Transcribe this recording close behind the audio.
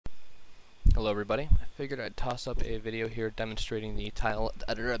Hello everybody. I figured I'd toss up a video here demonstrating the tile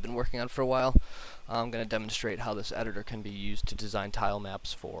editor I've been working on for a while. I'm going to demonstrate how this editor can be used to design tile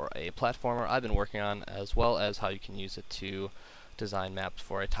maps for a platformer I've been working on, as well as how you can use it to design maps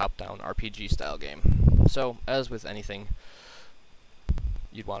for a top-down RPG style game. So, as with anything,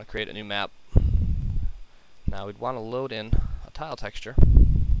 you'd want to create a new map. Now we'd want to load in a tile texture,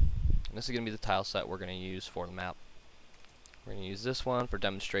 and this is going to be the tile set we're going to use for the map. We're going to use this one for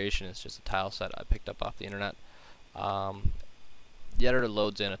demonstration. It's just a tile set I picked up off the internet. The editor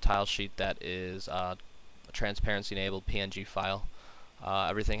loads in a tile sheet that is a transparency enabled PNG file.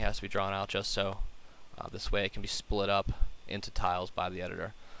 Everything has to be drawn out just so. This way it can be split up into tiles by the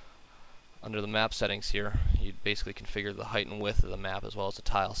editor. Under the map settings here, you'd basically configure the height and width of the map as well as the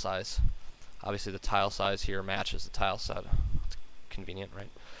tile size. Obviously the tile size here matches the tile set. It's convenient,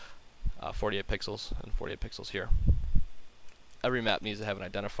 right? 48 pixels and 48 pixels here. Every map needs to have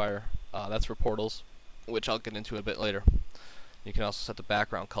an identifier. That's for portals, which I'll get into a bit later. You can also set the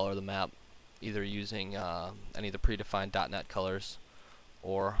background color of the map, either using any of the predefined .NET colors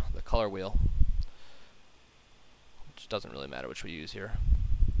or the color wheel, which doesn't really matter which we use here.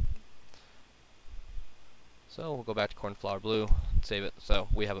 So we'll go back to cornflower blue, save it, so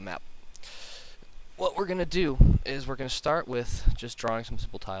we have a map. What we're going to do is we're going to start with just drawing some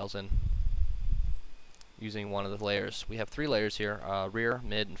simple tiles in, using one of the layers. We have 3 layers here, rear,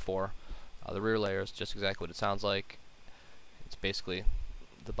 mid, and fore. The rear layer is just exactly what it sounds like. It's basically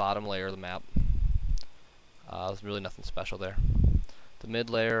the bottom layer of the map. There's really nothing special there. The mid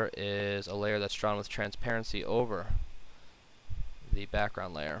layer is a layer that's drawn with transparency over the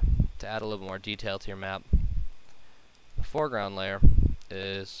background layer to add a little more detail to your map. The foreground layer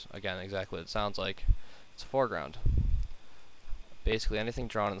is, again, exactly what it sounds like. It's a foreground. Basically anything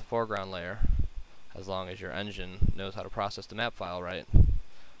drawn in the foreground layer, as long as your engine knows how to process the map file right,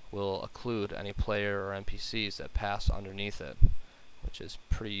 will occlude any player or NPCs that pass underneath it, which is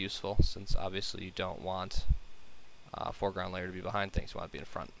pretty useful since obviously you don't want foreground layer to be behind things, you want it to be in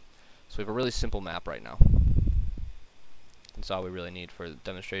front. So we have a really simple map right now. That's all we really need for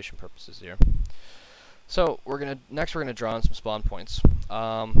demonstration purposes here. So next we're gonna draw in some spawn points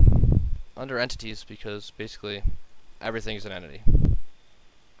under entities, because basically everything is an entity.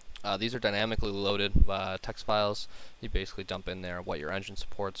 These are dynamically loaded text files. You basically dump in there what your engine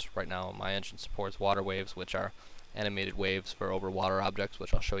supports. Right now my engine supports water waves, which are animated waves for over water objects,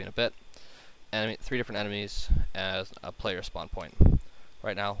 which I'll show you in a bit. 3 different enemies as a player spawn point.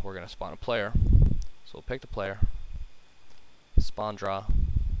 Right now we're going to spawn a player. So we'll pick the player, spawn draw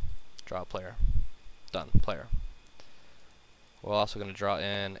a player. Done, player. We're also going to draw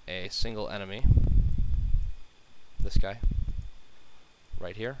in a single enemy, this guy,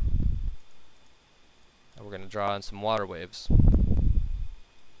 right here. And we're going to draw in some water waves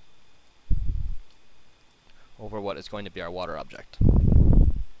over what is going to be our water object.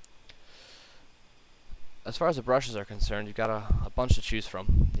 As far as the brushes are concerned, you've got a bunch to choose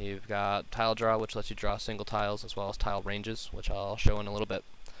from. You've got tile draw, which lets you draw single tiles, as well as tile ranges, which I'll show in a little bit.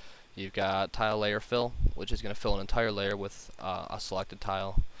 You've got tile layer fill, which is going to fill an entire layer with a selected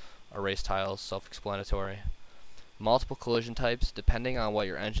tile. Erase tiles, self-explanatory. Multiple collision types, depending on what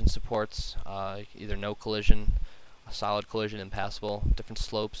your engine supports, either no collision, a solid collision, impassable, different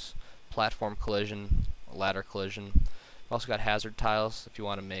slopes, platform collision, ladder collision. You've also got hazard tiles if you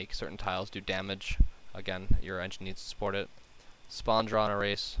want to make certain tiles do damage. Again, your engine needs to support it. Spawn draw and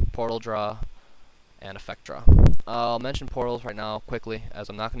erase, portal draw, and effect draw. I'll mention portals right now quickly, as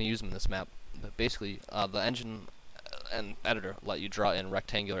I'm not going to use them in this map. But basically, the engine and editor let you draw in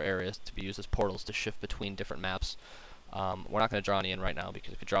rectangular areas to be used as portals to shift between different maps. We're not going to draw any in right now,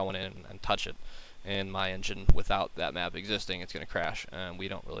 because if you draw one in and touch it in my engine without that map existing, it's going to crash, and we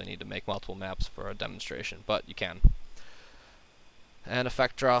don't really need to make multiple maps for a demonstration, but you can. And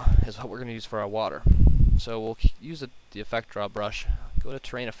effect draw is what we're going to use for our water. So we'll use the effect draw brush, go to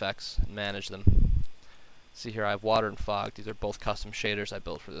terrain effects, and manage them. See here I have water and fog. These are both custom shaders I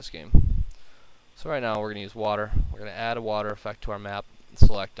built for this game. So right now we're going to use water. We're going to add a water effect to our map and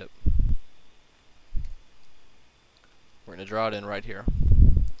select it. We're going to draw it in right here.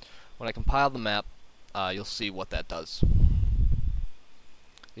 When I compile the map, you'll see what that does.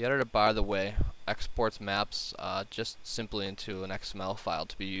 The editor, by the way, exports maps just simply into an XML file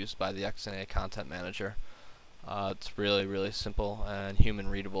to be used by the XNA content manager. It's really, really simple and human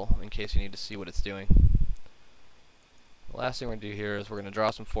readable in case you need to see what it's doing. The last thing we're going to do here is we're going to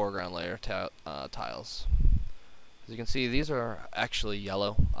draw some foreground layer tiles. As you can see, these are actually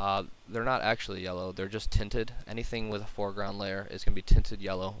yellow. They're not actually yellow, they're just tinted. Anything with a foreground layer is going to be tinted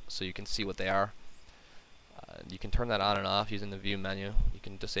yellow, so you can see what they are. You can turn that on and off using the view menu. You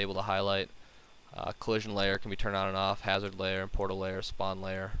can disable the highlight. Collision layer can be turned on and off, hazard layer, portal layer, spawn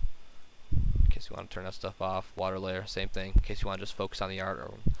layer, in case you want to turn that stuff off, water layer, same thing, in case you want to just focus on the art,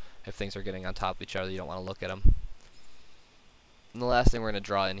 or if things are getting on top of each other you don't want to look at them. And the last thing we're going to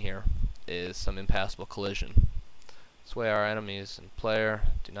draw in here is some impassable collision. This way our enemies and player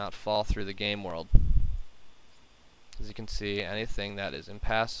do not fall through the game world. As you can see, anything that is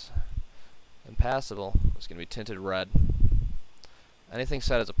impassable is going to be tinted red. Anything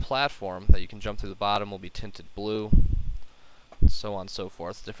set as a platform that you can jump through the bottom will be tinted blue, and so on and so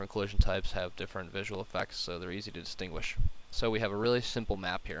forth. Different collision types have different visual effects, so they're easy to distinguish. So we have a really simple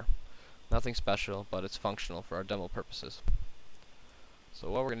map here. Nothing special, but it's functional for our demo purposes. So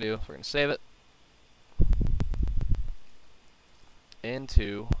what we're going to do is we're going to save it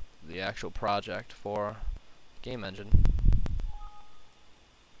into the actual project for game engine.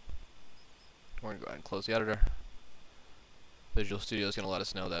 We're going to go ahead and close the editor. Visual Studio is going to let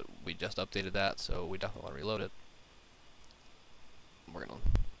us know that we just updated that, so we definitely want to reload it. We're going to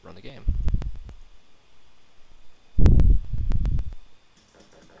run the game.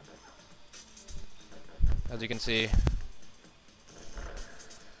 As you can see,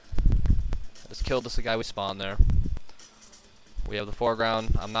 I just killed the guy we spawned there. We have the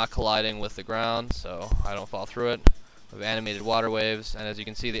foreground. I'm not colliding with the ground, so I don't fall through it. We have animated water waves, and as you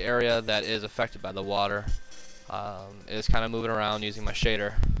can see, the area that is affected by the water is kind of moving around using my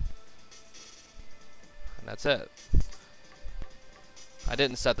shader. And that's it. I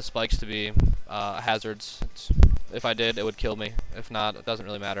didn't set the spikes to be hazards. If I did, it would kill me. If not, it doesn't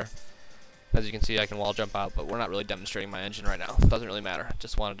really matter. As you can see, I can wall jump out, but we're not really demonstrating my engine right now. It doesn't really matter.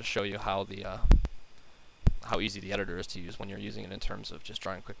 Just wanted to show you how easy the editor is to use when you're using it in terms of just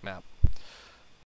drawing a quick map.